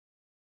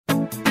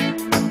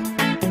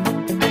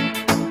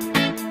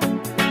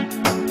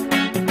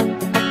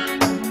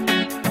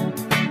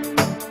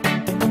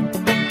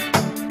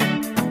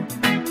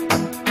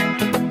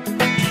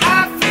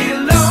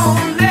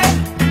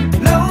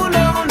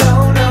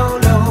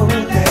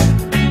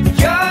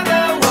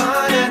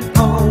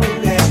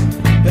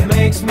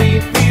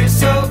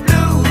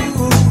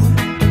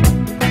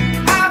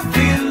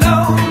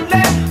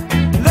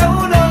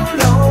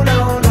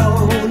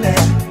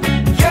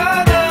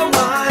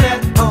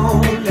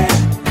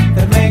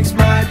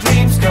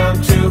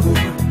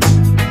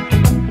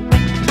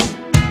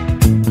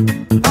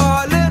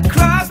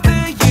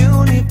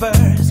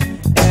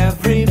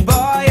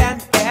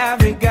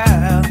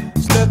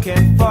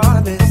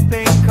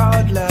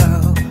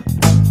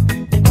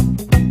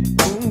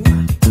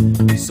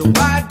So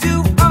why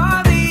do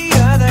all the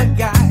other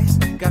guys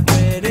got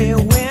pretty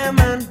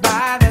women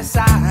by their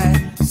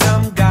side?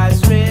 Some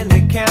guys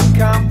really can't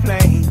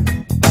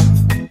complain.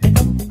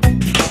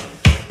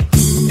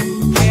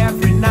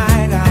 Every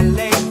night I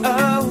lay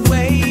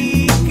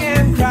awake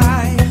and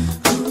cry.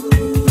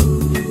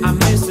 I'm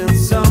missing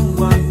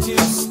someone to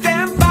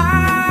stand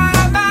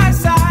by my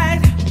side.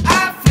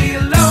 I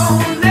feel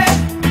lonely,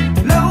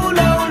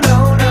 lonely.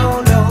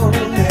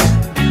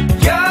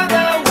 You're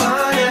the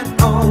one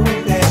and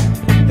only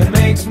that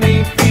makes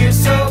me feel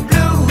so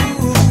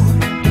blue.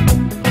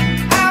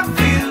 I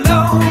feel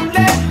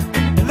lonely,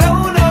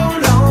 lonely.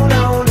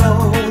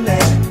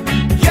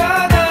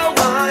 You're the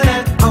one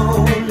and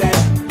only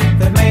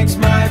that makes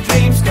my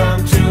dreams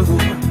come true.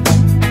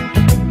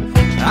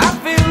 I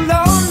feel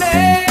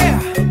lonely.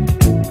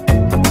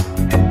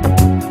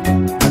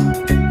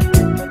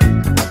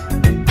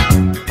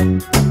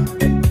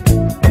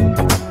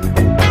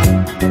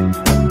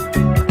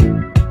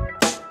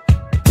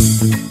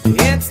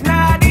 It's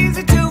not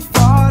easy to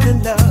fall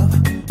in love,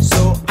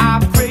 so I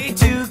pray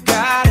to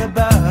God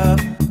above.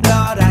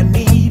 Lord, I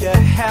need a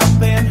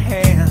helping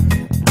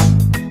hand.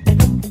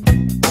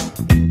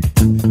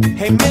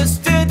 Hey,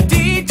 Mr.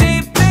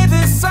 DJ, play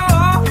this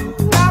song.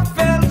 I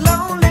felt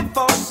lonely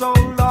for so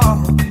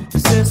long.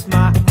 This is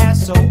my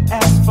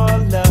SOS for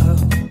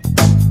love.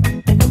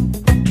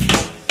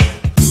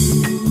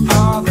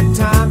 All the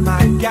time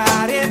I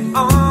got it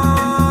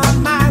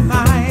on my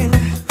mind.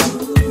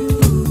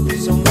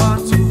 Someone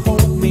to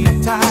hold me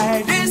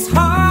tight is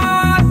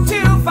hard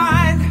to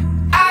find.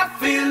 I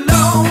feel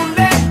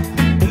lonely,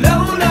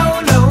 lonely.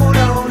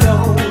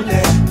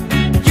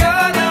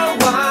 You're the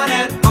one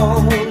and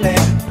only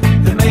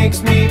that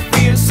makes me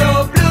feel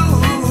so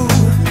blue.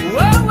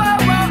 Whoa,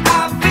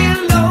 I feel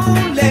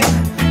lonely,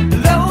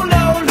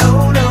 lonely.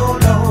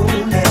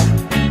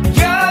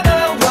 You're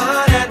the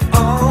one and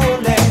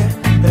only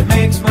that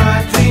makes my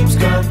dreams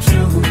come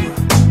true.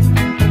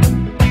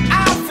 I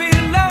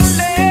feel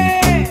lonely,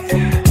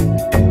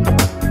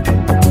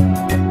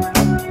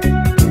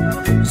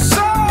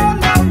 so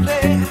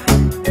lonely.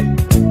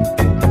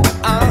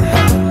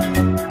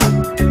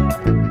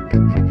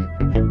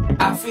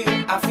 I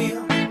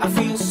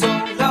feel so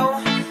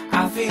low.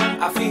 I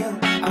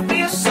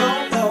feel so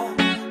low.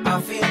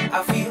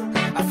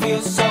 I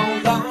feel so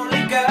lonely.